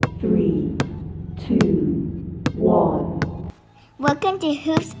Welcome to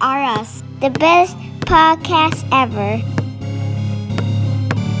Hoops R Us, the best podcast ever.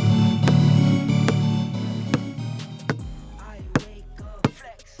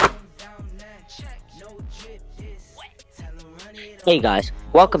 Hey guys,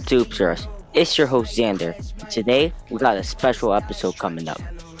 welcome to Hoops R Us. It's your host Xander. Today we got a special episode coming up.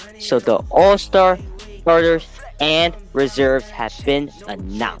 So the All-Star starters and reserves have been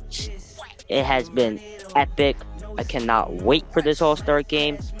announced. It has been epic. I cannot wait for this All-Star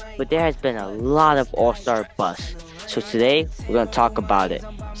game, but there has been a lot of All-Star buzz. So today we're going to talk about it.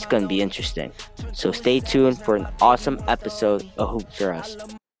 It's going to be interesting. So stay tuned for an awesome episode of Hoops R Us.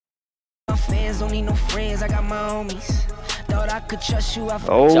 Fans don't need no friends, I got my homies. Thought I could trust you.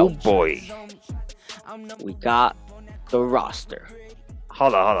 Oh boy. We got the roster.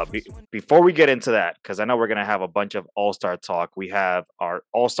 Hold on. Before we get into that, because I know we're going to have a bunch of all-star talk, we have our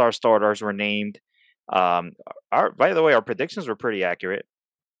all-star starters were named. By the way, our predictions were pretty accurate.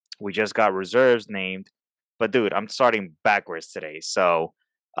 We just got reserves named. But dude, I'm starting backwards today. So,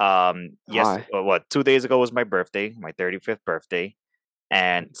 Why? 2 days ago was my birthday, my 35th birthday.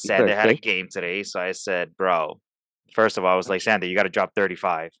 And Sander had a game today. So I said, bro, first of all, I was like, Sander, you got to drop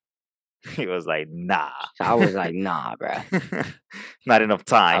 35. He was like, nah. I was like, nah, bruh. Not enough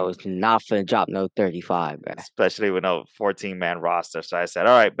time. I was not finna drop no 35, bruh. Especially with a 14-man roster. So I said,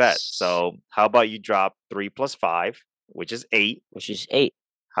 all right, bet. So how about you drop 3 plus 5, which is 8. Which is 8.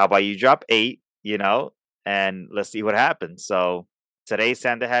 How about you drop 8, and let's see what happens. So today,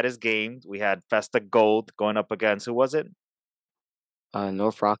 Sander had his game. We had Festa Gold going up against, who was it?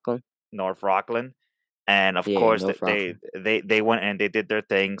 North Rockland. North Rockland. And of Yeah, course, North they went and they did their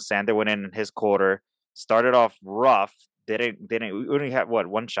thing. Sander went in his quarter, started off rough. We only had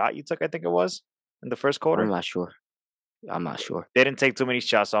one shot you took, I think it was, in the first quarter. I'm not sure. They didn't take too many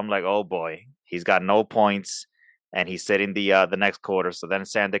shots, so I'm like, oh boy, he's got no points, and he's sitting the next quarter. So then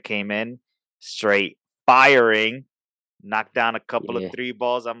Sander came in, straight firing, knocked down a couple of 3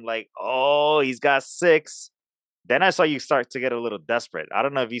 balls. I'm like, oh, he's got 6. Then I saw you start to get a little desperate. I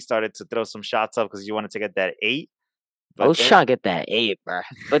don't know if you started to throw some shots up because you wanted to get that 8. I was trying to get that 8, bruh.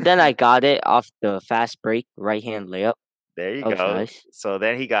 But then I got it off the fast break right-hand layup. There you go. Nice. So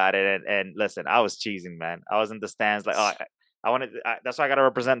then he got it, and listen, I was cheesing, man. I was in the stands like, oh, I wanted. That's why I got to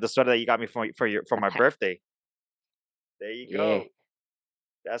represent the sweater that you got me for my birthday. There you go. Yeah.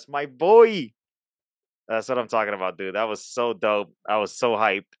 That's my boy. That's what I'm talking about, dude. That was so dope. I was so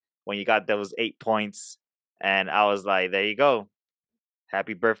hyped when you got those 8 points, and I was like, there you go.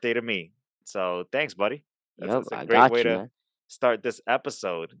 Happy birthday to me. So thanks, buddy. That's a great way to start this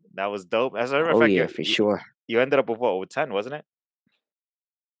episode. That was dope. As a matter of fact, for sure. You ended up with 10, wasn't it?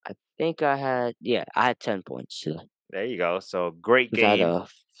 I think I had 10 points today. There you go. So great game. I had a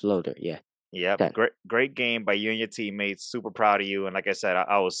floater, yeah. Yeah, great game by you and your teammates. Super proud of you. And like I said,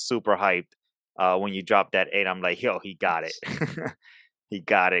 I was super hyped when you dropped that 8. I'm like, yo, he got it. He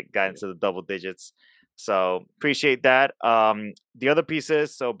got it. Got into the double digits. So appreciate that. The other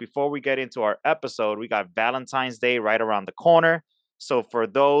pieces. So before we get into our episode, we got Valentine's Day right around the corner. So for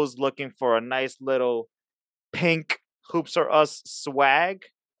those looking for a nice little pink Hoops R Us swag,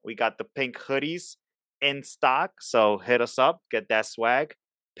 we got the pink hoodies in stock. So hit us up, get that swag.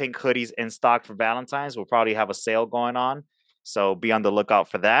 Pink hoodies in stock for Valentine's. We'll probably have a sale going on. So be on the lookout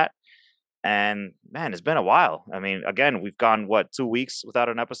for that. And man, it's been a while. I mean, again, we've gone 2 weeks without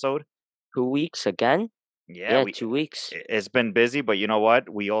an episode? 2 weeks again? Yeah, 2 weeks. It's been busy, but you know what?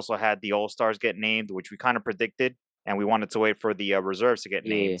 We also had the All-Stars get named, which we kind of predicted, and we wanted to wait for the reserves to get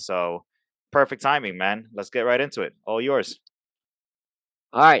named. So perfect timing, man. Let's get right into it. All yours.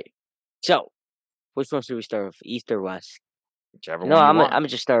 All right. So, which one should we start with? East or West? Whichever one you want. I'm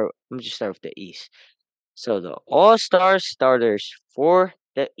just start with the East. So the All-Star starters for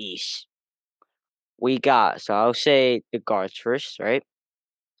the East. We got, so I'll say the guards first, right?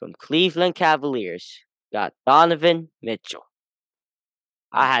 From Cleveland Cavaliers, got Donovan Mitchell.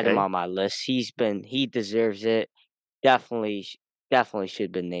 I had him on my list. He deserves it. Definitely should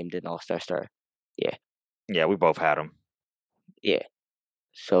have been named an All-Star starter. Yeah. Yeah, we both had him. Yeah.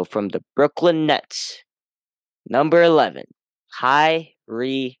 So from the Brooklyn Nets, number 11,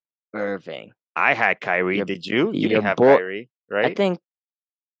 Kyrie Irving. I had Kyrie. Did you? You didn't have Kyrie, right? I think.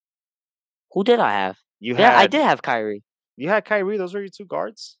 Who did I have? I did have Kyrie. You had Kyrie. Those were your 2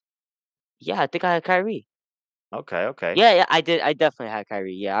 guards. Yeah, I think I had Kyrie. Okay. Yeah, I did. I definitely had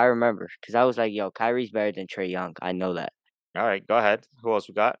Kyrie. Yeah, I remember because I was like, "Yo, Kyrie's better than Trae Young." I know that. All right, go ahead. Who else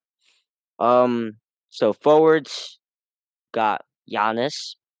we got? So forwards got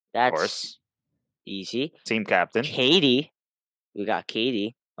Giannis. That's of course easy. Team captain. KD. We got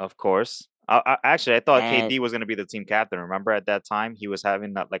KD. Of course. Actually, I thought And KD was gonna be the team captain. Remember at that time he was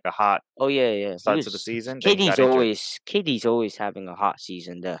having like a hot oh yeah, he start to the was. season. Then he got injured. KD's always having a hot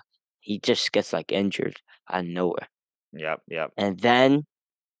season. He just gets like injured out of nowhere. Yep, yep. And then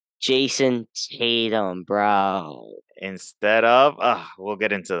Jason Tatum, bro. Instead of, we'll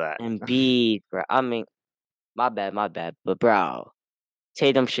get into that. Embiid, bro. I mean, my bad. But bro,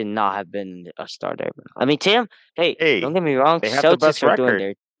 Tatum should not have been a starter, bro. I mean, Tatum. Hey, Hey, don't get me wrong. they have the best Celtics are doing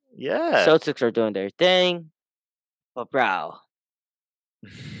record. Yeah. Celtics are doing their thing. But bro,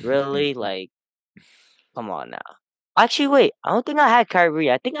 really, like, come on now. Actually, wait. I don't think I had Kyrie.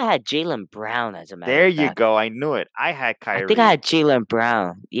 I think I had Jalen Brown. As a matter There of you fact, go. I knew it. I had I Kyrie. think I had Jalen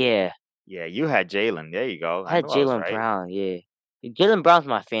Brown. Yeah, Yeah, you had Jalen. There you go. I had knew I was Jalen right. Brown. Yeah, Jalen Brown's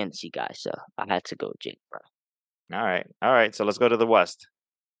my fantasy guy, so I had to go with Jalen Brown. All right. So let's go to the West.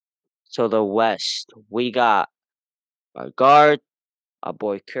 So the West, we got our guard, our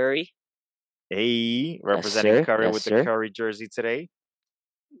boy Curry. Hey, representing sir. Curry Yes, with the sir. Curry jersey today.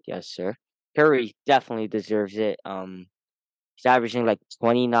 Yes, sir. Curry definitely deserves it. He's averaging like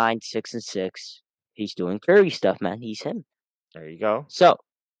 29, 6 and 6. He's doing Curry stuff, man. He's him. There you go. So,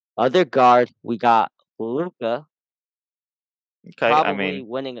 other guard, we got Luka, Okay, I probably mean,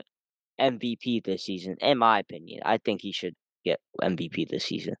 winning MVP this season. In my opinion, I think he should get MVP this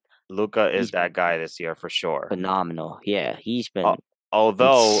season. Luka is He's that guy this year for sure. phenomenal. Yeah, he's been Al-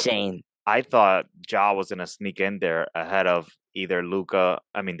 Although insane. I thought Ja was gonna sneak in there ahead of either Luka.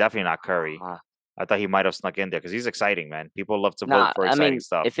 I mean, definitely not Curry. Uh, I thought he might have snuck in there because he's exciting, man. People love to vote Nah, for I exciting mean,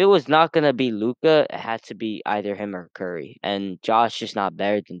 stuff. if it was not gonna be Luka, it had to be either him or Curry. And Josh just not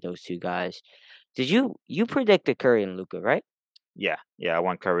better than those two guys. Did you predicted Curry and Luka, right? Yeah, I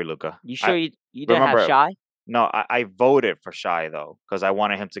want Curry, Luka. You sure you didn't have remember- Shy? No, I voted for Shy though because I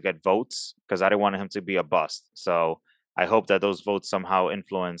wanted him to get votes because I didn't want him to be a bust. So I hope that those votes somehow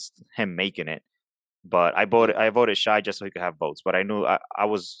influenced him making it. But I voted Shy just so he could have votes. But I knew I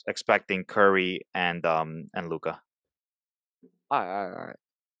was expecting Curry and Luka. All right.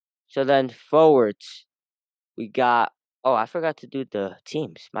 So then forwards, we got. Oh, I forgot to do the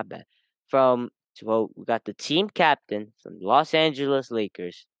teams. My bad. We got the team captain from Los Angeles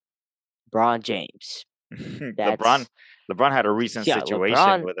Lakers, LeBron James. LeBron had a recent Yeah, situation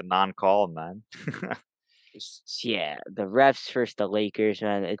LeBron- with a non-call, man. Yeah, the refs versus the Lakers,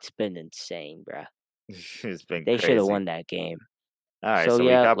 man. It's been insane, bro. It's been They should have crazy. won that game. All right, so so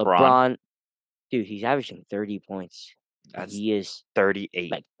yeah, we got Bron, dude, he's averaging 30 points. That's He is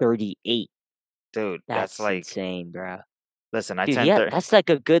 38. like 38. Dude, That's that's like insane, bro. listen, I Dude, tend yeah, to that's like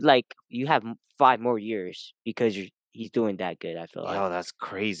a good you have 5 more years because he's doing that good. I feel yo, like that's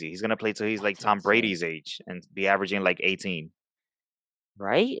crazy. He's gonna play till he's like That's Tom insane. Brady's age and be averaging like 18.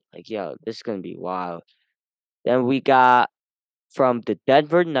 right? Like, yo, this is gonna be wild. Then we got from the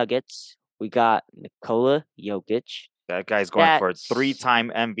Denver Nuggets, we got Nikola Jokic. That guy's going for a That's- 3-time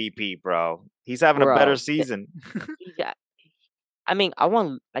MVP, bro. He's having a Bro, better th- season. I mean,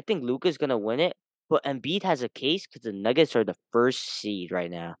 I think Luka's gonna win it, but Embiid has a case because the Nuggets are the first seed right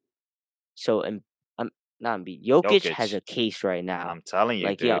now. So, not Embiid. Jokic has Jokic. a case right now. I'm telling you,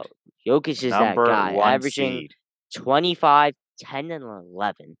 Like, dude. yo, Jokic is Number that guy, 1 averaging seed. 25, 10, and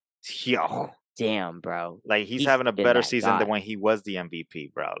 11. Yo, Damn, bro. like he's He's having a been better that season than guy. when he was the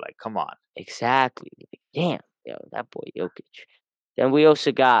MVP, bro. Like, come on. Exactly. Like, damn, yo, that boy Jokic. Then we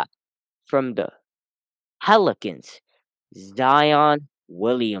also got from the Pelicans, Zion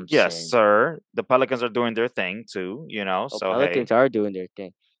Williamson. Yes, sir. The Pelicans are doing their thing too, Oh, so hey. Pelicans are doing their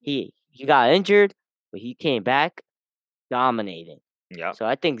thing. He got injured, but he came back dominating. Yep. So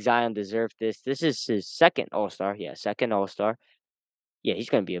I think Zion deserved this. This is his second All-Star. Yeah, second All-Star. Yeah, he's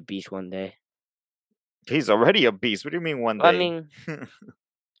gonna be a beast one day. He's already a beast. What do you mean one day? I mean,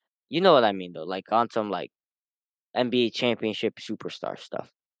 you know what I mean though. Like on some like NBA championship superstar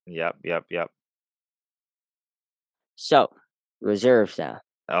stuff. Yep. So reserves now.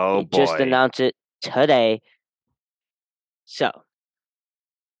 Oh They just boy. announced it today. So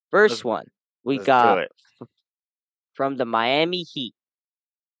first Let's- one we Let's got do it. from the Miami Heat,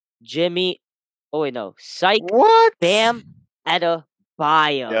 Jimmy. Oh wait, no, Psych What? Bam Adebayo.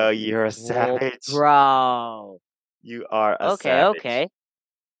 Yo, you're a Whoa, savage. bro. You are a Okay, savage. okay.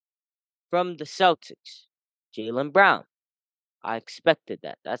 From the Celtics, Jalen Brown. I expected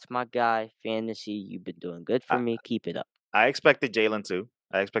that. That's my guy. Fantasy, you've been doing good for I- me. Keep it up. I expected Jalen too.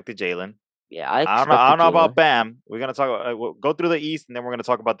 Yeah, I I don't know about Jalen. Bam. We're gonna talk. We'll go through the East, and then we're gonna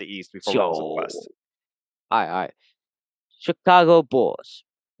talk about the East before we go to the West. All right. Chicago Bulls.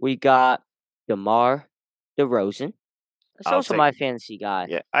 We got DeMar DeRozan. That's I'll also take- my fantasy guy.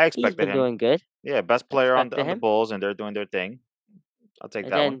 Yeah, I He's expected been him. doing good. Yeah, best player on expected the him. Bulls, and they're doing their thing. I'll take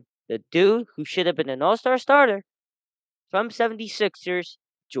And that then one. the dude who should have been an all-star starter from 76ers,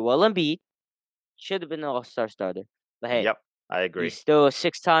 Joel Embiid, should have been an all-star starter. But hey, Yep, I he's agree. still a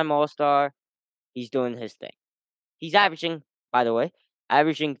six-time all-star. He's doing his thing. He's averaging, by the way,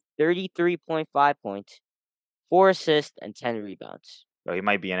 33.5 points, 4 assists, and 10 rebounds. Bro, he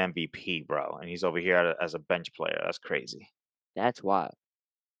might be an MVP, bro, and he's over here as a bench player. That's crazy. That's wild.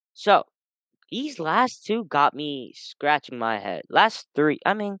 So, these last two got me scratching my head. Last three,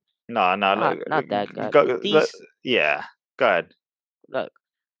 I mean, No, not that good. go, These, yeah, go ahead. look,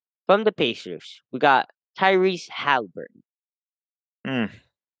 from the Pacers, we got Tyrese Halliburton. Mm,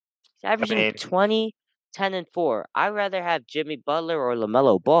 He's averaging mean- 20, 10, and 4. I'd rather have Jimmy Butler or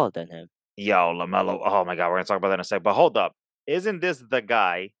LaMelo Ball than him. Yo, LaMelo. Oh my God, we're gonna talk about that in a sec. But hold up, isn't this the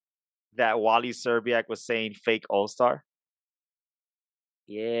guy that Wally Serbiak was saying fake All-Star?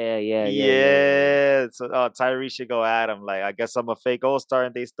 Yeah. So Tyrese should go at him. Like, I guess I'm a fake All-Star,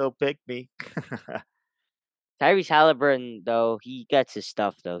 and they still pick me. Tyrese Halliburton, though, he gets his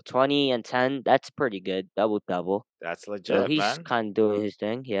stuff, though. 20 and 10, that's pretty good. Double-double. That's So legit, he's man. kind of doing his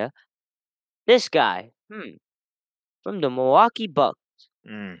thing, yeah. This guy, from the Milwaukee Bucks,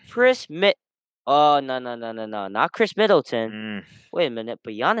 Mm, Chris Oh, no, not Chris Middleton. mm, Wait a minute,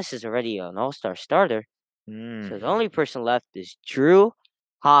 but Giannis is already an all-star starter. So mm. the only person left is Drew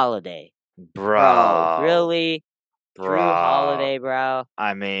Holiday. Bro, Really? Drew bro. Holiday, bro.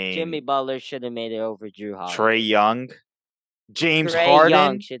 I mean, Jimmy Butler should have made it over Drew Holiday. Trey Young, James Trae Harden.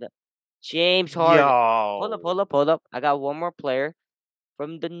 Young should have. James Harden. Yo, Hold up. I got one more player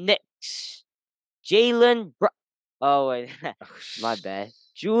from the Knicks. Jalen Oh, wait. My bad.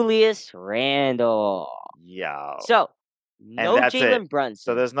 Julius Randle. Yo. So, no that's it. Jalen Brunson.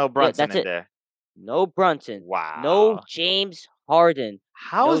 So there's no Brunson that's in it. there. No Brunson. Wow. No James Harden.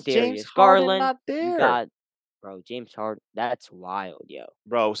 How no is James Darius Harden Garland. not You there? got, bro, James Harden. That's wild, yo.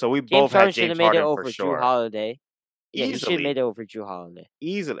 Bro, so we James both Harden had should James have made Harden it for over Drew sure. Holiday. Yeah, he should have Easily. made it over Drew Holiday.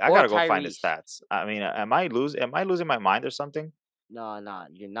 Easily. I Or gotta go find his Tyrese. stats. I mean, am I losing my mind or something? No,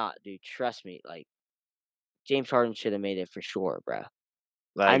 you're not, dude. Trust me. Like, James Harden should have made it for sure, bro.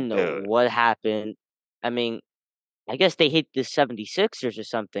 I Like, know dude. what happened. I mean, I guess they hit the 76ers or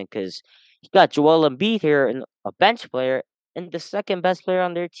something because you got Joel Embiid here, and a bench player, and the second best player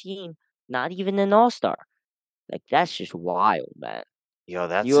on their team, not even an all-star. Like, that's just wild, man. Yo,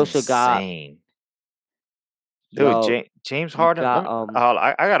 that's You also got, insane. Dude, yo, James you Harden. got,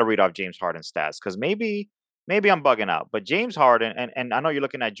 I gotta read off James Harden's stats because maybe I'm bugging out. But James Harden, and I know you're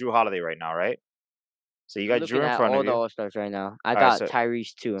looking at Drew Holiday right now, right? So you got Drew looking in at front all of the you. all-stars right now. I All right, got so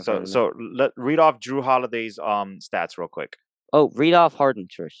Tyrese too in front so of me. let read off Drew Holiday's stats real quick. Oh, read off Harden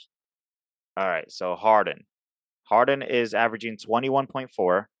first. All right, so Harden is averaging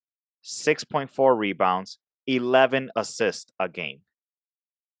 21.4, 6.4 rebounds, 11 assists a game.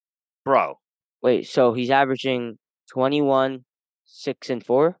 Bro, Wait, so he's averaging 21, 6, and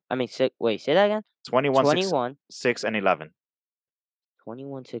 4? I mean, 6. Wait, say that again? 21, 6, 21, 6 and 11.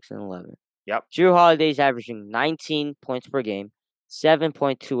 21, 6, and 11. Yep. Drew Holiday's averaging 19 points per game,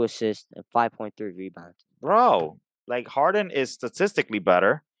 7.2 assists, and 5.3 rebounds. Bro, like Harden is statistically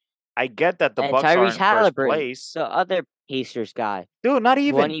better. I get that the And Bucks are in Tyrese first Halliburton, place. the other Pacers guy, Dude, not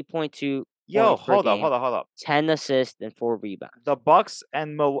even. 20.2 Yo, points per hold game, up. 10 assists, and 4 rebounds. The Bucks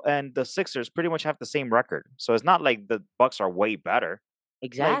and the Sixers pretty much have the same record. So it's not like the Bucks are way better.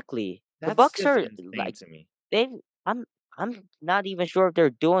 Exactly. The That's Bucks just are insane like to me. I'm not even sure if they're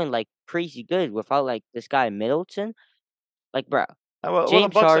doing like crazy good without like this guy Middleton. Like, bro, Well, the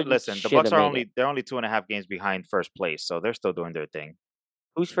James Bucks are, Harden listen, the should Bucks have are made it. they're only 2.5 games behind first place, so they're still doing their thing.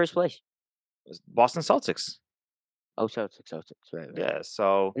 Who's first place? It's Boston Celtics. Oh, Celtics, right. Yeah,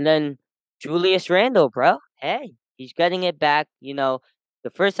 so And then Julius Randle, bro. Hey, he's getting it back. You know,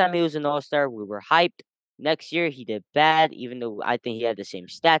 the first time he was an All-Star, we were hyped. Next year, he did bad, even though I think he had the same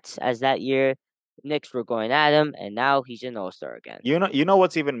stats as that year. Knicks were going at him, and now he's an All-Star again. you know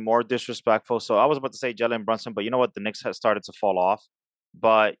what's even more disrespectful? So I was about to say Jalen Brunson, but you know what? The Knicks have started to fall off.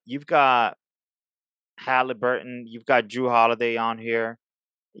 But you've got Halliburton, you've got Drew Holiday on here.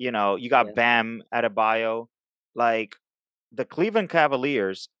 You know, you got Yeah. Bam Adebayo. Like, the Cleveland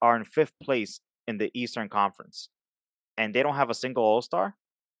Cavaliers are in 5th place in the Eastern Conference, and they don't have a single All-Star.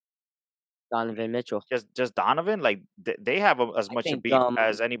 Donovan Mitchell. Just Donovan. Like, they have as I much think beef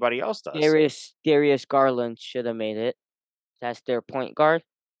as anybody else does. Darius Garland should have made it. That's their point guard,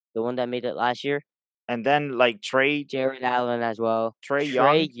 the one that made it last year. And then like Jared Allen as well.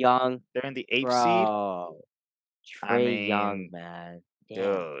 Trae Young, they're in the 8th seed. bro. I Trae Young, mean, man. Damn.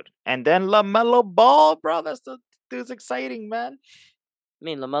 Dude. And then LaMelo Ball, bro. That's the dude's exciting, man. I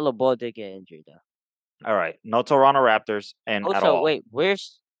mean, LaMelo Ball did get injured though. All right, no Toronto Raptors and at Also, all. wait,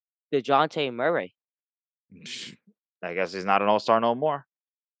 where's DeJounte Murray. I guess he's not an all-star no more.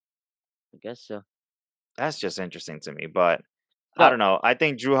 I guess so. That's just interesting to me, but I don't know. I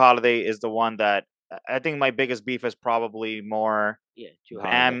think Drew Holiday is the one that I think my biggest beef is probably more Yeah, Drew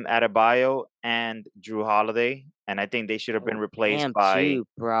Holiday. Bam Adebayo and Drew Holiday, and I think they should have been replaced Bam by. too,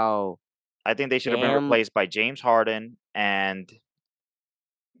 bro. I think they should have been Bam. replaced by James Harden and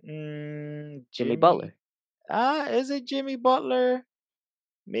Jimmy Butler. Is it Jimmy Butler?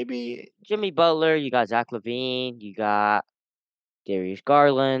 Maybe. Jimmy Butler. You got Zach LaVine. You got Darius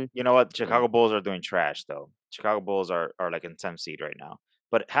Garland. You know what? Chicago Bulls are doing trash though. Chicago Bulls are like in 10th seed right now.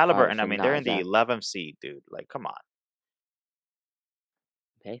 But Halliburton, I Obviously mean, not they're in the exactly. 11th seed, dude. Like, come on.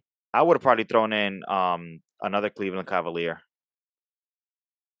 Okay. I would have probably thrown in another Cleveland Cavalier,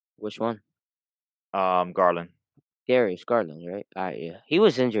 Which one? Garland. Darius Garland, right? All right, yeah. He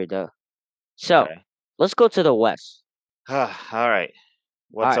was injured though. So Okay. let's go to the West. All right.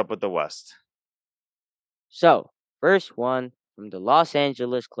 What's Alright. up with the West? So first one from the Los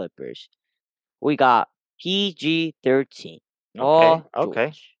Angeles Clippers, we got PG-13. Okay. Paul Okay.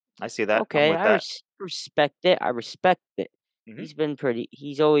 George. I see that. I'm Okay, with I that. respect it. I respect it. Mhm.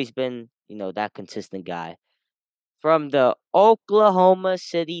 He's always been, that consistent guy. From the Oklahoma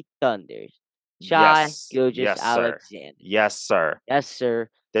City Thunders, Shai Yes. Gilgeous Yes, sir. Alexander. Yes, sir. Yes, sir.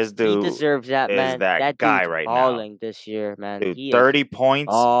 This He dude deserves that, is man. that Dude's guy right now. balling this year, man. Dude, He is 30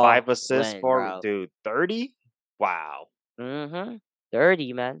 points, 5 assists, balling, 4. bro. Dude, 30? Wow.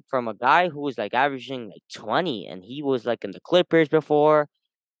 30, man. From a guy who was like averaging like 20, and he was like in the Clippers before.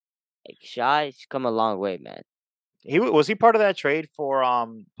 Like Shai's come a long way, man. Was he part of that trade for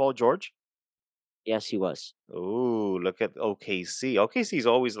Paul George? Yes, he was. Ooh, look at OKC. OKC's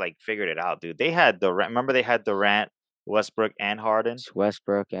always like figured it out, dude. They had remember they had Durant, Westbrook, and Harden. It's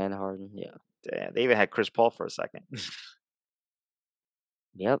Westbrook and Harden. Yeah. Damn, they even had Chris Paul for a second.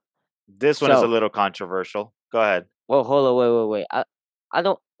 Yep. This one is a So, little controversial. Go ahead. well, hold on, wait. I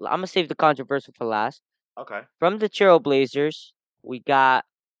don't. I'm gonna save the controversial for last. Okay. From the Trailblazers, we got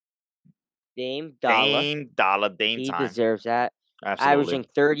Dame Dollar. Dame He time. deserves that. Absolutely. Averaging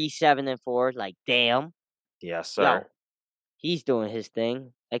 37 and 4. Like, damn. Yes, Yo, sir. he's doing his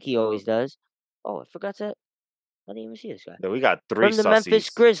thing like he always does. Oh, I forgot to. I didn't even see this guy. Yeah, we got 3 From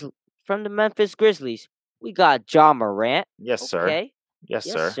the Memphis Grizzlies, we got Ja Morant. Yes, sir. Okay. Yes,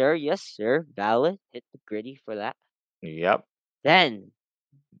 Yes, sir. sir. Yes, sir. Valid. Hit the gritty for that. Yep. Then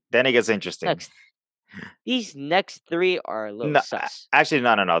it gets interesting. these next 3 are a little sus. Actually,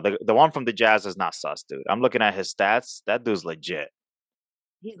 no. The one from the Jazz is not sus, dude. I'm looking at his stats. That dude's legit.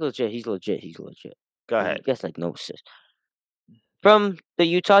 He's legit. Go ahead. I guess like no assist. From the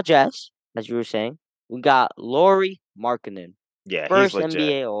Utah Jazz, as you were saying, we got Lauri Markkanen. Yeah, First he's legit.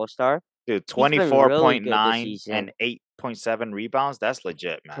 NBA All-Star. Dude, He's been really good this 24.9 season. and 8.7 rebounds. That's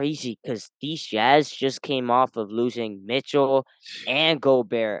legit, man. Crazy, because these Jazz just came off of losing Mitchell and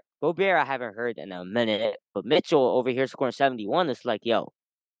Gobert. Gobert, I haven't heard in a minute, but Mitchell over here scoring 71 is like, yo,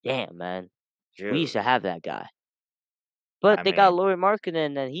 damn, man. Dude. We used to have that guy. But they got Lauri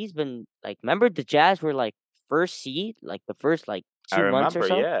Markkanen, and he's been like, remember the Jazz were like first seed, like the first like 2 months or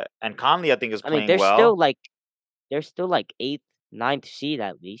so. Yeah, and Conley I think is playing they're well. they're still like 8th, 9th seed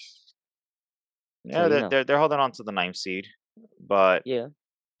at least. Yeah, So, they're holding on to the 9th seed, but yeah,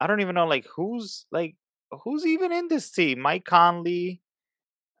 I don't even know who's even in this team. Mike Conley,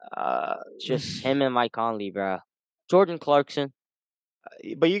 just him and Mike Conley, bro. Jordan Clarkson.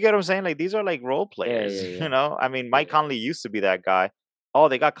 But you get what I'm saying? Like these are like role players, Yeah. you know? I mean, Mike Conley used to be that guy. Oh,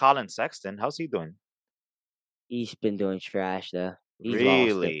 they got Colin Sexton. How's he doing? He's been doing trash though. He's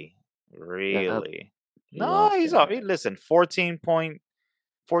Really? No, he's all right. Listen, 14 points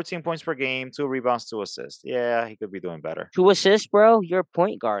per game, 2 rebounds, 2 assists. Yeah, he could be doing better. 2 assists, bro. You're a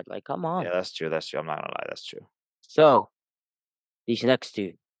point guard. Like, come on. Yeah, that's true. I'm not gonna lie, that's true. So, these next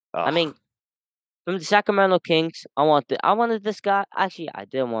 2. I mean, from the Sacramento Kings, I wanted this guy. Actually, I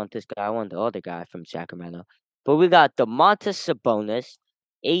didn't want this guy. I wanted the other guy from Sacramento. But we got Domantas Sabonis,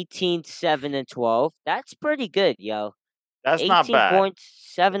 18, 7, and 12. That's pretty good, yo. That's not bad. 18 points,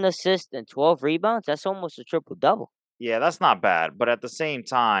 7 assists, and 12 rebounds. That's almost a triple-double. Yeah, that's not bad. But at the same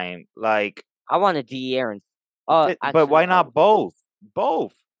time, like... I wanted De'Aaron. But why not both?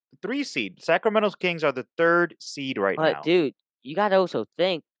 Both. 3 seed. Sacramento Kings are the 3rd seed right now. But, dude, you got to also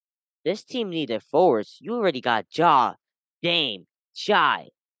think, this team needed forwards. You already got Ja, Dame, Shai.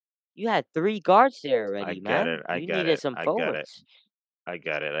 You had 3 guards there already, man. I You get needed it. some I forwards.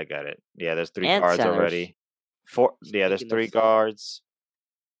 get it. Yeah, there's 3 And guards centers. already. There's Speaking 3 of- guards.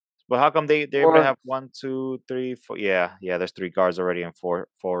 But how come they able to have 1, 2, 3, 4? Yeah, there's 3 guards already and 4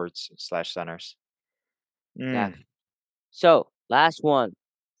 forwards / centers. Exactly. So, last one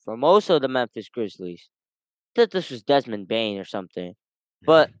from also the Memphis Grizzlies. Thought this was Desmond Bain or something,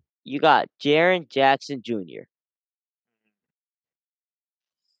 but you got Jaren Jackson Jr.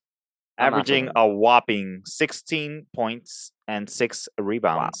 I'm not Averaging familiar. a whopping 16 points and 6 Wow,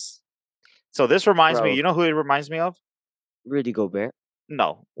 rebounds. So this reminds me, bro, you know who it reminds me of? Rudy Gobert.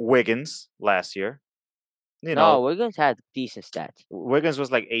 No, Wiggins last year. You know, No, Wiggins had decent stats. Wiggins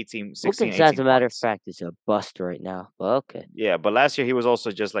was like 18, 16, Wiggins, as 18 a matter of points. fact, is a bust right now. But okay. Yeah, but last year he was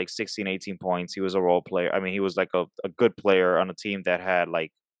also just like 16, 18 points. He was a role player. I mean, he was like a good player on a team that had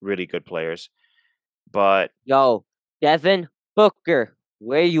like really good players. But Yo, Devin Booker,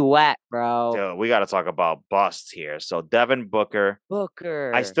 where you at, bro? dude, we got to talk about busts here. So Devin Booker, I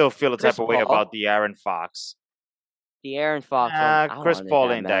Booker. still feel the Chris type of way about Paul. De'Aaron Fox. De'Aaron Fox. I Chris wanted Paul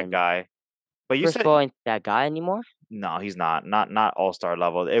that ain't that man. guy. But you Chris said Paul ain't that guy anymore. no, he's not. Not all-star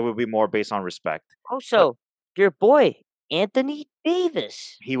level. It would be more based on respect. But Also, your boy, Anthony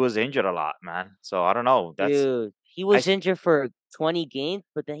Davis. he was injured a lot, man. So I don't know. Dude, he I was s- injured for 20 games,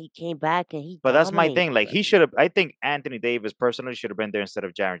 but then he came back and he but that's my dominated, thing. Like bro. he should have. I think Anthony Davis personally should have been there instead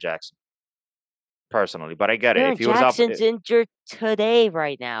of Jaren Jackson. Personally, but I get it. If Jaren he was up, Jackson's injured today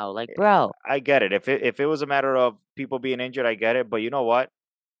right now. Like, bro, I get it. If it was a matter of people being injured, I get it. But you know what?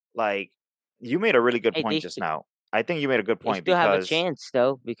 Like you made a really good hey, point just now. I think you made a good they point still have a because chance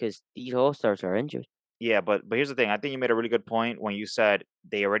though because these All Stars are injured. yeah, but here's the thing. I think you made a really good point when you said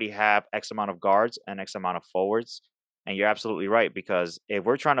they already have X amount of guards and X amount of forwards, and you're absolutely right because if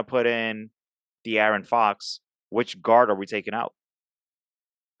we're trying to put in De'Aaron Fox, which guard are we taking out?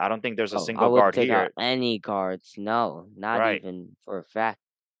 I don't think there's a Oh, I single wouldn't guard take out here, any guards. No, not right? even for a fact.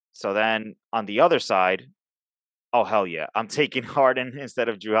 So then on the other side, oh hell yeah, I'm taking Harden instead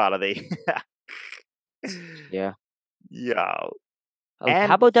of Drew Holiday. Yeah. Yeah, Oh, how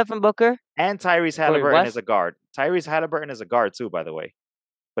and about Devin Booker? Tyrese Corey Halliburton is West? a guard. Tyrese Halliburton is a guard too, by the way,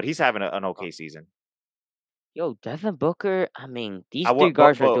 but he's having an okay season. Yo, Devin Booker. I mean, I these three would,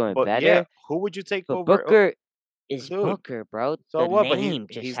 guards are doing but yeah, better, who would you take but over, Booker is dude? Booker, bro. So The what? But name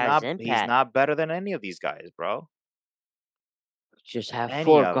just he's has he's impact. not better than any of these guys, bro. Just have Any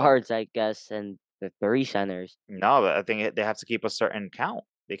four of them. guards, I guess, and the three centers. No, I think they have to keep a certain count.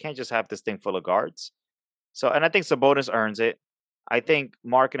 They can't just have this thing full of guards. So, and I think Sabonis earns it. I think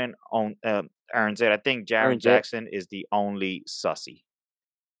Markkinen earns it. I think Jaren Earns it. Jackson is the only sussy,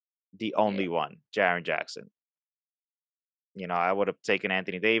 the only one. Jaren Jackson. You know, I would have taken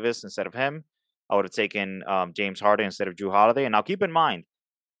Anthony Davis instead of him. I would have taken James Harden instead of Drew Holiday. And now keep in mind,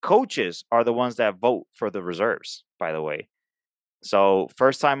 coaches are the ones that vote for the reserves, by the way. So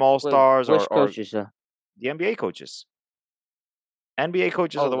first time All Wait, Stars which or coaches? the NBA coaches. NBA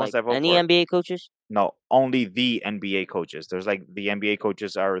coaches Oh, are the ones like that vote any for it. NBA coaches? No, only the NBA coaches. There's like the NBA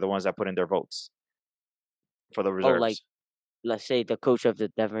coaches are the ones that put in their votes for the Oh, like reserves. let's say the coach of the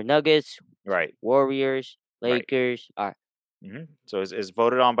Denver Nuggets, Right, Warriors, right. Lakers. All right. So it's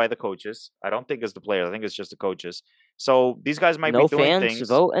voted on by the coaches. I don't think it's the players. I think it's just the coaches. So these guys might be No doing fans things.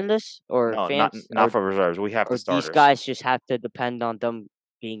 vote in this, or No, not fans, not for reserves. We have the or these starters. guys just have to depend on them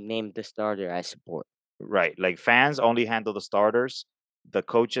being named the starter as support. Right. Like fans only handle the starters. The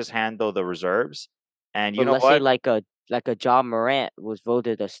coaches handle the reserves. And you But know let's say what? like a John Morant was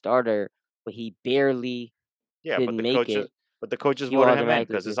voted a starter, but he barely Yeah, didn't make it. but the coaches He voted him in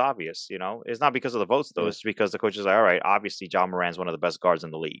automatically because it's get obvious, It's not because of the votes though. yeah. It's because the coaches are all right. Obviously, John Moran's one of the best guards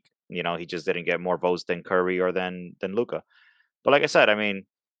in the league. He just didn't get more votes than Curry or than Luca. But like I said, I mean,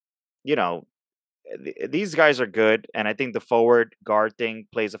 you know, these guys are good, and I think the forward guard thing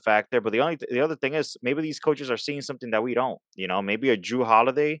plays a factor. But the other thing is maybe these coaches are seeing something that we don't. Maybe a Drew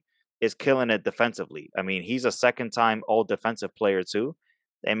Holiday is killing it defensively. I mean, he's a second time all defensive player too,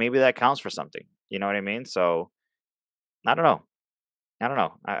 and maybe that counts for something. You know what I mean? So I don't know. I don't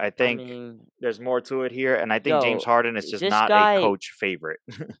know. I I think mean, there's more to it here, and I think James yo, Harden is is just this not a guy coach favorite.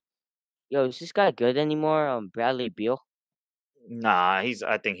 is this guy good anymore? Bradley Beal. Nah,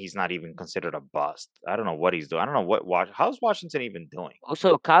 I think he's not even considered a bust. I don't know what he's doing. I don't know how's Washington even doing?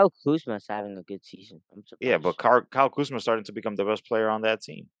 Also, Kyle Kuzma's having a good season. I'm Yeah, but surprised. Kyle Kuzma starting to become the best player on that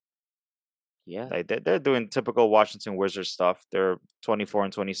team. Yeah. Like they're doing typical Washington Wizards stuff. They're 24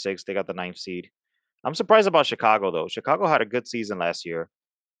 and 26. They got the ninth seed. I'm surprised about Chicago though. Chicago had a good season last year,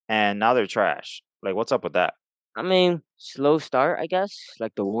 and now they're trash. Like, what's up with that? I mean, slow start, I guess,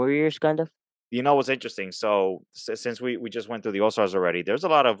 like the Warriors, kind of. You know what's interesting? So since we just went through the All Stars already, there's a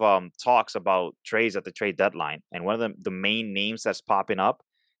lot of talks about trades at the trade deadline, and one of the main names that's popping up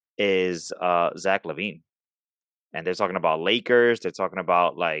is Zach Levine, and they're talking about Lakers. They're talking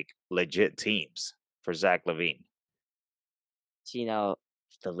about like legit teams for Zach Levine. See, now,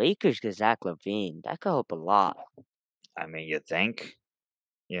 if the Lakers get Zach Levine, that could help a lot. I mean, you think?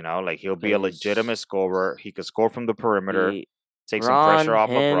 Like he'll be a legitimate Because scorer. He could score from the perimeter, the take some pressure Bron, off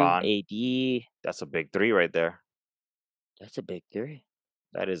him, LeBron. AD, That's a big three right there. that's a big three.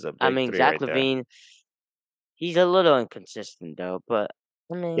 That is a I big mean, three Zach right there. Levine, he's a little inconsistent though, but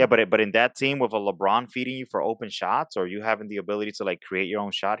I Yeah, mean, but in that team with a LeBron feeding you for open shots, or you having the ability to like create your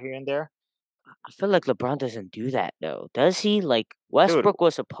own shot here and there, I feel like LeBron doesn't do that though. Does he? Like dude. Westbrook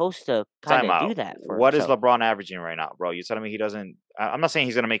was supposed to kind of do Timeout. that for What is himself. LeBron averaging right now, bro? You telling me he doesn't? I'm not saying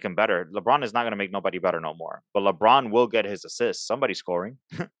he's gonna make him better. LeBron is not gonna make nobody better no more. But LeBron will get his assists. Somebody scoring.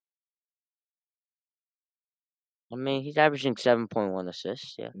 I mean, he's averaging 7.1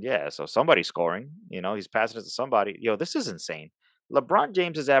 assists. Yeah, Yeah, so somebody's scoring. He's passing it to somebody. Yo, this is insane. LeBron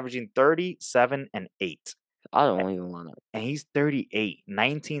James is averaging 37 and 8. I don't even want to. And he's 38,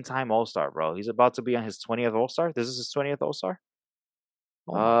 19-time All-Star, bro. He's about to be on his 20th All-Star. This is his 20th All-Star?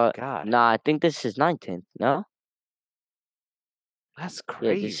 Oh my God. Nah, I think this is 19th. No, That's yeah,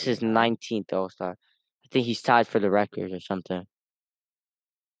 this crazy, is man. 19th All Star. I think he's tied for the record or something.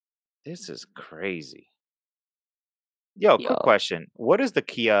 This is crazy. Yo, quick Yo, question. What is the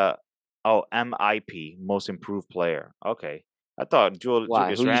Kia MIP, most improved player? Okay. I thought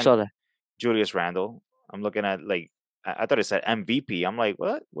why? Who you saw that? Julius Randle. I'm looking at like I thought it said MVP. I'm like,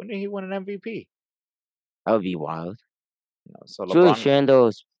 what? When did he win an MVP? That would be wild. So Julius LeBron.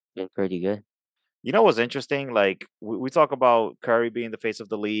 Randle's been pretty good. You know what's interesting? Like we talk about Curry being the face of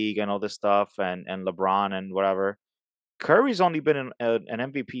the league and all this stuff, and LeBron and whatever. Curry's only been an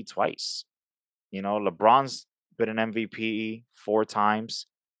MVP twice. LeBron's been an MVP 4 times.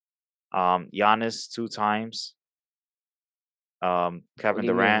 Giannis 2 times. What Kevin do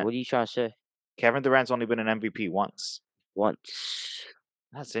you mean? Durant. What are you trying to say? Kevin Durant's only been an MVP once. Once.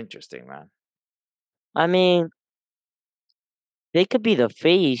 That's interesting, man. I mean, they could be the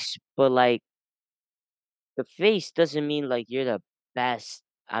face, but like the face doesn't mean like you're the best.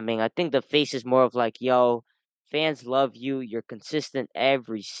 I mean, I think the face is more of like, yo, fans love you. You're consistent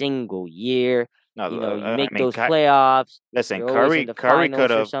every single year. No, You I make mean, those playoffs. listen, You're always in the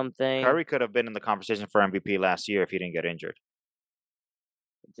finals or something. Curry could have been in the conversation for MVP last year if he didn't get injured.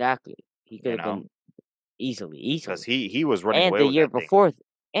 Exactly. He could You have know, been easily. because he was running And away the with year that thing. before,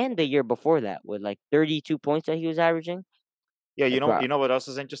 and the year before that, with like 32 points that he was averaging. Yeah, Like, bro, you know what else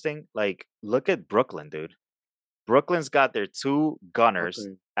is interesting? Like, look at Brooklyn, dude. Brooklyn's got their two gunners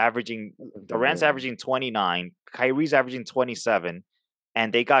Brooklyn, averaging. Brooklyn's been Durant's good, man. averaging 29, Kyrie's averaging 27,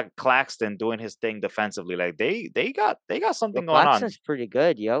 and they got Claxton doing his thing defensively. Like they got Yo, something going on. Claxton's pretty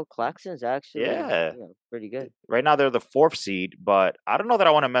good, yo. Claxton's actually, Yeah. pretty good. Right now they're the 4th seed, but I don't know that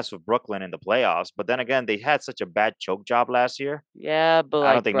I want to mess with Brooklyn in the playoffs. But then again, they had such a bad choke job last year. Yeah, but I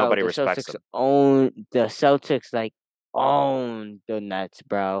don't like, think bro, nobody the respects Celtics them. like own the Nets,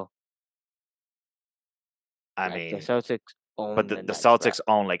 bro. I Like the mean, Celtics but own the the Nets, Celtics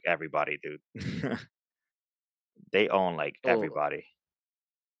bro. own like everybody, dude. They own like Oh, everybody.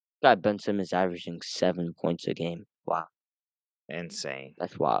 God, Ben Simmons averaging 7 points a game. Wow, Insane.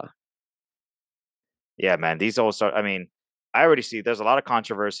 that's wild. Yeah, man. These All-Star, I mean, I already see there's a lot of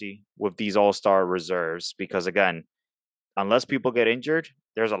controversy with these All-Star reserves because again, unless people get injured,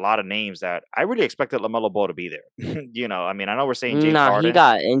 there's a lot of names that I really expected LaMelo Ball to be there. I mean, I know we're saying James Nah, he Harden.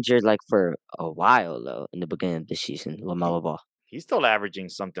 got injured like for a while though in the beginning of the season. LaMelo Ball. He's still averaging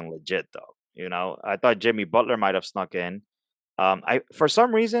something legit though. I thought Jimmy Butler might have snuck in. I for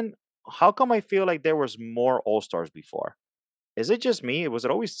some reason, how come I feel like there was more All-Stars before? Is it just me? Was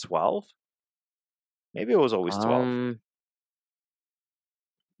it always 12? Maybe it was always 12.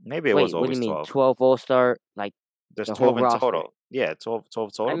 Maybe it was Wait, what do you always mean? 12. 12 All-Star, like There's the 12 whole in roster? total. Yeah, 12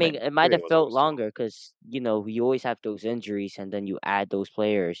 total. I mean, it might Maybe it have was felt always 12. longer because you always have those injuries, and then you add those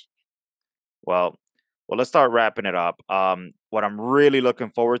players. Well, let's start wrapping it up. What I'm really looking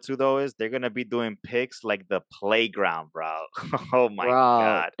forward to though is they're gonna be doing picks like the playground, bro. Oh my Bro,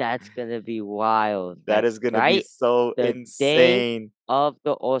 God, that's gonna be wild. that Like, is gonna be right? so The day insane, of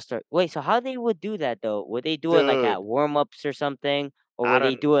the All-Star. Wait, so how they would do that though? Would they do it like dude. at warm-ups or something? Or I would they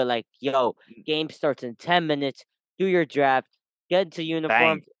don't do it like, yo, game starts in 10 minutes, do your draft, get into bang.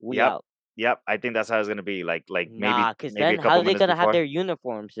 uniforms, we Yep, out. I think that's how it's gonna be. Like maybe Nah, because maybe then a how couple are they minutes gonna have before. their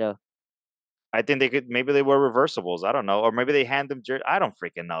uniforms though? I think maybe they were reversibles. I don't know, or maybe they hand them I don't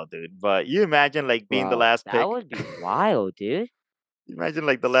freaking know, dude. But you imagine like being the Bro, last that pick. would be wild, dude. Imagine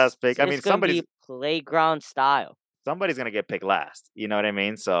like the last pick. I mean, It's gonna be playground style. somebody's gonna get picked last. You know what I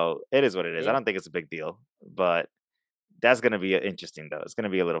mean? So it is what it is. I Yeah. don't think it's a big deal, but that's gonna be interesting though. It's gonna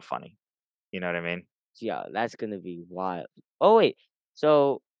be a little funny. You know what I mean? Yeah, that's gonna be wild. Oh wait,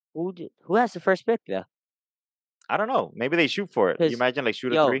 so who has the first pick though? I don't know. Maybe they shoot for it. You 'Cause imagine like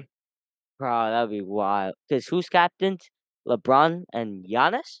shoot a yo, three. bro, that'd be wild. Cause who's captained? LeBron and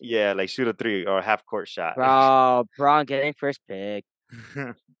Giannis? Yeah, like shoot a three or a half court shot. Bro, Bron getting first pick.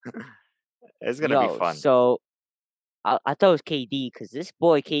 It's gonna be Yo, fun. so I thought it was KD because this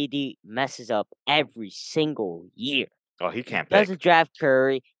boy KD messes up every single year. Oh, he He can't pick. doesn't draft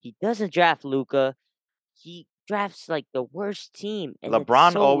Curry. He doesn't draft Luca. He drafts like the worst team, and it's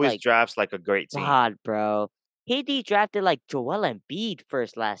LeBron so always like drafts like a great team. God, bro. KD drafted like Joel Embiid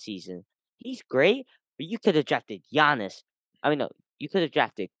first last season. He's great, but you could have drafted Giannis. I mean, no, you could have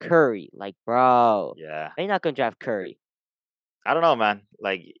drafted Curry. Like, bro, Yeah. you're not gonna draft Curry, I don't know, man.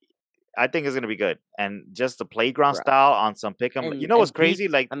 Like, I think it's gonna be good. And just the playground bro. style on some pick 'em. You know what's Embiid, crazy?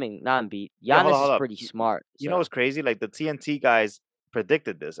 Like, I mean, not Embiid. yeah, Giannis hold is up. pretty smart. You know So what's crazy? Like the TNT guys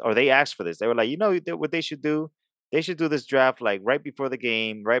predicted this, or they asked for this. They were like, you know what they should do? They should do this draft like right before the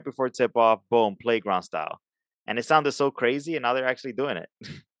game, right before tip off, boom, playground style. And it sounded so crazy, and now they're actually doing it.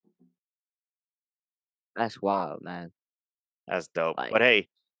 that's wild, man. That's dope. Like, But hey,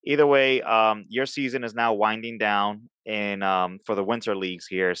 either way, your season is now winding down in for the winter leagues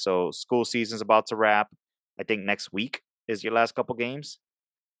here. So school season's about to wrap. I think next week is your last couple games.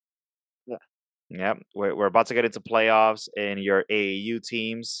 yeah. Yep, we're about to get into playoffs in your AAU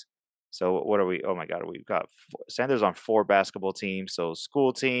teams. So what are we? Oh my God, we've got Sanders on 4 basketball teams. So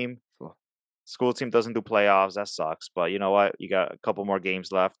Cool. school team doesn't do playoffs. That sucks. But you know what? You got a couple more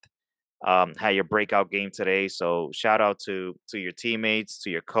games left. Had your breakout game today. So shout out to your teammates, to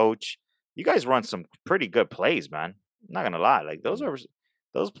your coach. You guys run some pretty good plays, man. I'm not gonna lie. Like those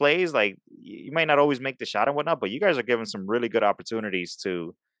plays. Like you might not always make the shot and whatnot, but you guys are giving some really good opportunities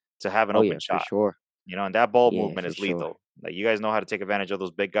to have an Oh open yeah, for shot. sure. You know, and that ball Yeah, movement for is sure. lethal. Like you guys know how to take advantage of those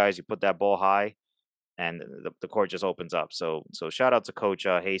big guys. You put that ball high, and the court just opens up. So shout out to Coach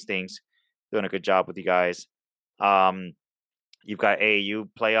Hastings, doing a good job with you guys. Um, you've got AAU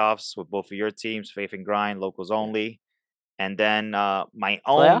playoffs with both of your teams, Faith and Grind, locals only, and then my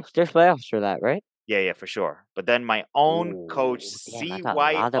own. Playoffs? There's playoffs for that, right? Yeah, for sure. But then my own coach Ooh, damn, I got a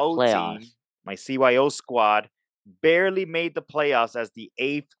lot of CYO team, playoffs. my CYO squad, barely made the playoffs as the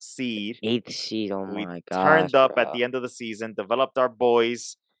 8th seed. 8th seed. Oh We my turned gosh, up at bro. the end of the season, developed our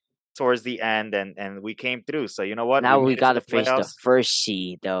boys towards the end, and we came through. So you know what? Now We we made it to gotta the face the playoffs. first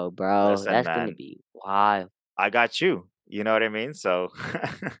seed, though, bro. Listen, That's gonna man, be wild. I got you. You know what I mean? So,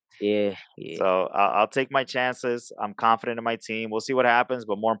 Yeah, yeah. so I'll take my chances. I'm confident in my team. We'll see what happens,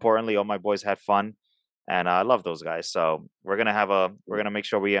 but more importantly, all my boys had fun, and I love those guys. So we're gonna make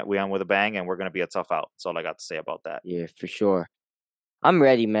sure we end with a bang, and we're gonna be a tough out. That's all I got to say about that. Yeah, for sure. I'm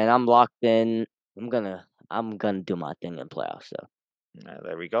ready, man. I'm locked in. I'm gonna do my thing in playoffs, so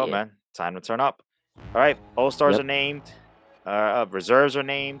There we go, yeah. man. Time to turn up. All right, all stars Yep. are named. Reserves are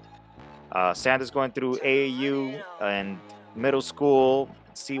named. Sanders going through AAU and middle school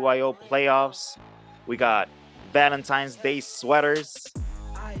CYO playoffs. We got Valentine's Day sweaters.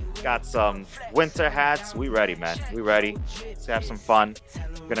 Got some winter hats. We ready, man. We ready. Let's have some fun.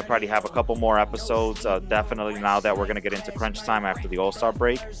 We're gonna probably have a couple more episodes. Definitely now that we're gonna get into crunch time after the All-Star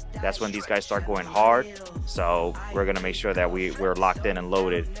break. That's when these guys start going hard. So we're gonna make sure that we're locked in and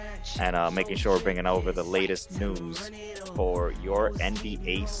loaded, and making sure we're bringing over the latest news for your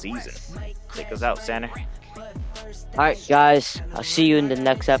NBA season. Take us out, Santa. Alright, guys. I'll see you in the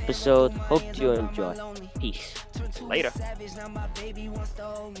next episode. Hope you enjoy. Peace. Later.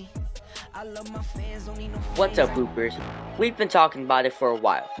 What's up, Hoopers? We've been talking about it for a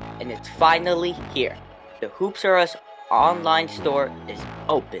while, and it's finally here. The Hoops R Us online store is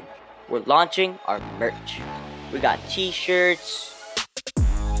open. We're launching our merch. We got t-shirts,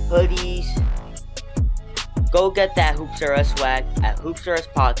 hoodies. Go get that Hoops R Us swag at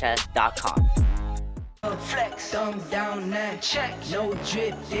hoopsruspodcast.com. Flex, thumb down now. Check, no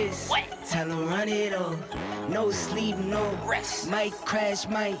drip this. What? Tell 'em run it up. No sleep, no rest. Might crash,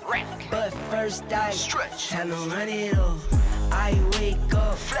 might wreck. But first I stretch. Tell 'em run it up. I win.